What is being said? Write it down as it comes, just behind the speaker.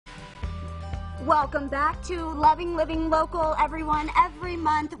Welcome back to Loving Living Local, everyone. Every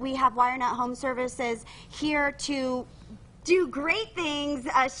month we have WireNut Home Services here to do great things,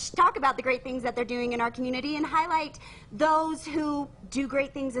 talk about the great things that they're doing in our community and highlight those who do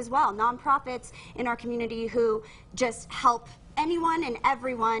great things as well, nonprofits in our community who just help anyone and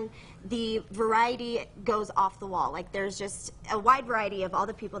everyone. The variety goes off the wall. Like, there's just a wide variety of all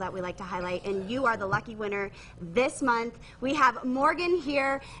the people that we like to highlight, and you are the lucky winner this month. We have Morgan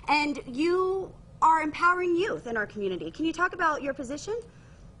here, and you are empowering youth in our community. Can you talk about your position?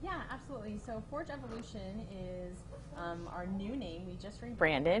 Yeah, absolutely. So Forge Evolution is our new name. We just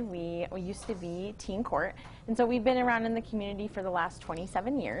rebranded. We used to be Teen Court, and so we've been around in the community for the last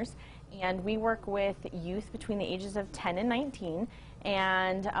 27 years, and we work with youth between the ages of 10 and 19,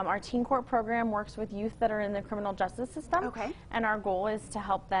 and our Teen Court program works with youth that are in the criminal justice system. Okay. And our goal is to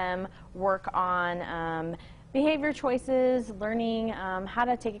help them work on behavior choices, learning how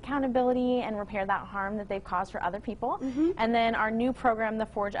to take accountability and repair that harm that they've caused for other people. And then our new program, the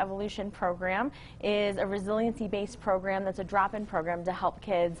Forge Evolution program, is a resiliency-based program that's a drop-in program to help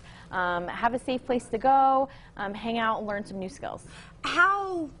kids have a safe place to go, hang out, and learn some new skills.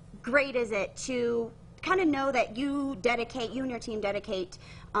 How great is it to kind of know that you and your team dedicate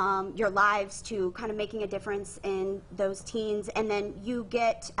your lives to kind of making a difference in those teens, and then you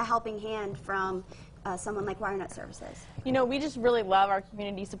get a helping hand from someone like WireNut Services? You know, we just really love our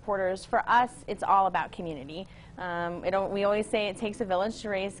community supporters. For us, it's all about community. We always say it takes a village to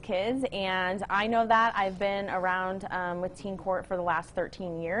raise kids, and I know that. I've been around with Teen Court for the last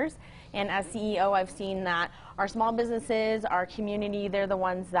 13 years, and as CEO, I've seen that our small businesses, our community, they're the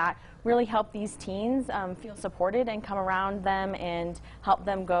ones that really help these teens feel supported and come around them and help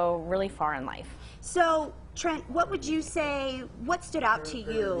them go really far in life. So, Trent, what would you say, what stood out to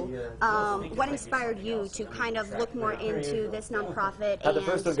you, what inspired you to kind of look more into this nonprofit and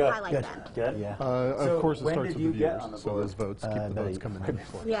highlight them? Yeah. Of course, it starts with the viewers, so those votes, keep the votes coming in.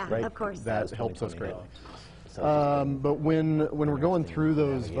 Yeah, right? of course. That helps us greatly. But when we're going through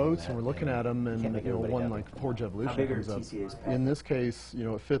those votes and we're looking at them, and one like Forge Evolution comes up, in this case,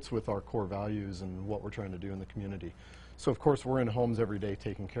 it fits with our core values and what we're trying to do in the community. So of course we're in homes every day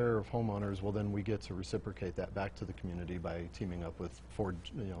taking care of homeowners. Well, then we get to reciprocate that back to the community by teaming up with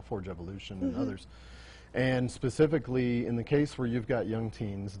Forge Evolution and others. And specifically in the case where you've got young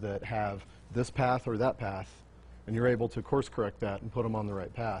teens that have this path or that path, and you're able to course correct that and put them on the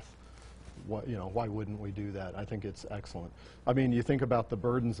right path, why wouldn't we do that? I think it's excellent. I mean, you think about the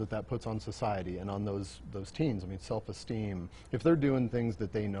burdens that puts on society and on those teens. I mean, self-esteem. If they're doing things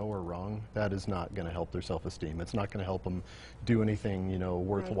that they know are wrong, that is not going to help their self-esteem. It's not going to help them do anything,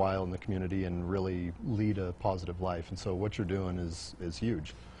 worthwhile in the community and really lead a positive life. And so what you're doing is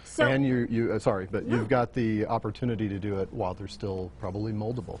huge. So, and you've got the opportunity to do it while they're still probably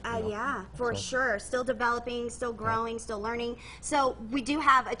moldable. Yeah, for sure. Still developing, still growing, still learning. So we do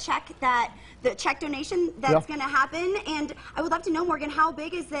have a the check donation that's going to happen. And I would love to know, Morgan, how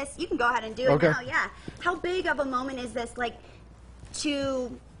big is this? You can go ahead and do it now, yeah. How big of a moment is this,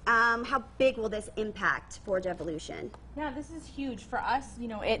 how big will this impact Forge Evolution? Yeah, this is huge. For us,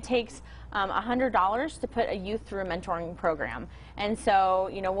 it takes $100 to put a youth through a mentoring program. And so,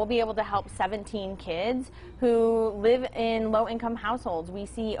 we'll be able to help 17 kids who live in low-income households. We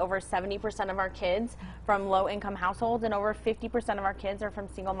see over 70% of our kids from low-income households, and over 50% of our kids are from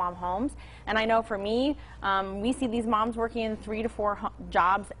single-mom homes. And I know for me, we see these moms working in 3 to 4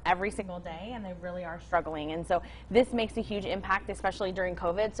 jobs every single day, and they really are struggling. And so this makes a huge impact, especially during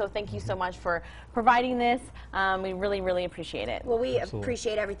COVID. So thank you so much for providing this. We really appreciate it. Well, we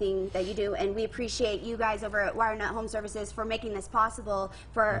appreciate everything that you do, and we appreciate you guys over at WireNut Home Services for making this possible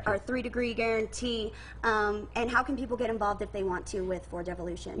for our 3-degree guarantee. And how can people get involved if they want to with Forge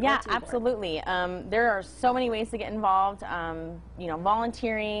Evolution? Yeah, absolutely. There are so many ways to get involved.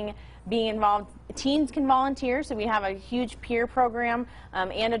 Volunteering, being involved. Teens can volunteer, so we have a huge peer program,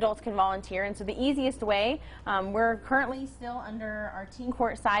 and adults can volunteer. And so the easiest way, we're currently still under our Teen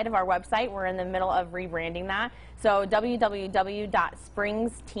Court side of our website. We're in the middle of rebranding that. So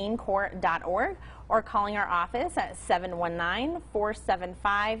www.springsteencourt.org, or calling our office at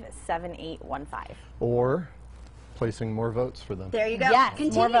 719-475-7815. Or placing more votes for them. There you go. Yes,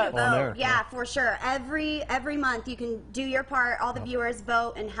 continue to more vote. Yeah, for sure. Every month you can do your part. All the viewers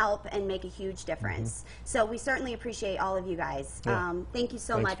vote and help and make a huge difference. So we certainly appreciate all of you guys. Thank you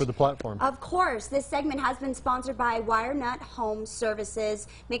so much. Thanks for the platform. Of course, this segment has been sponsored by WireNut Home Services.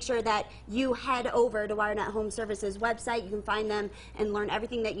 Make sure that you head over to WireNut Home Services website. You can find them and learn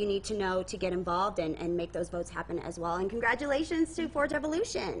everything that you need to know to get involved and make those votes happen as well. And congratulations to Forge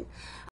Evolution.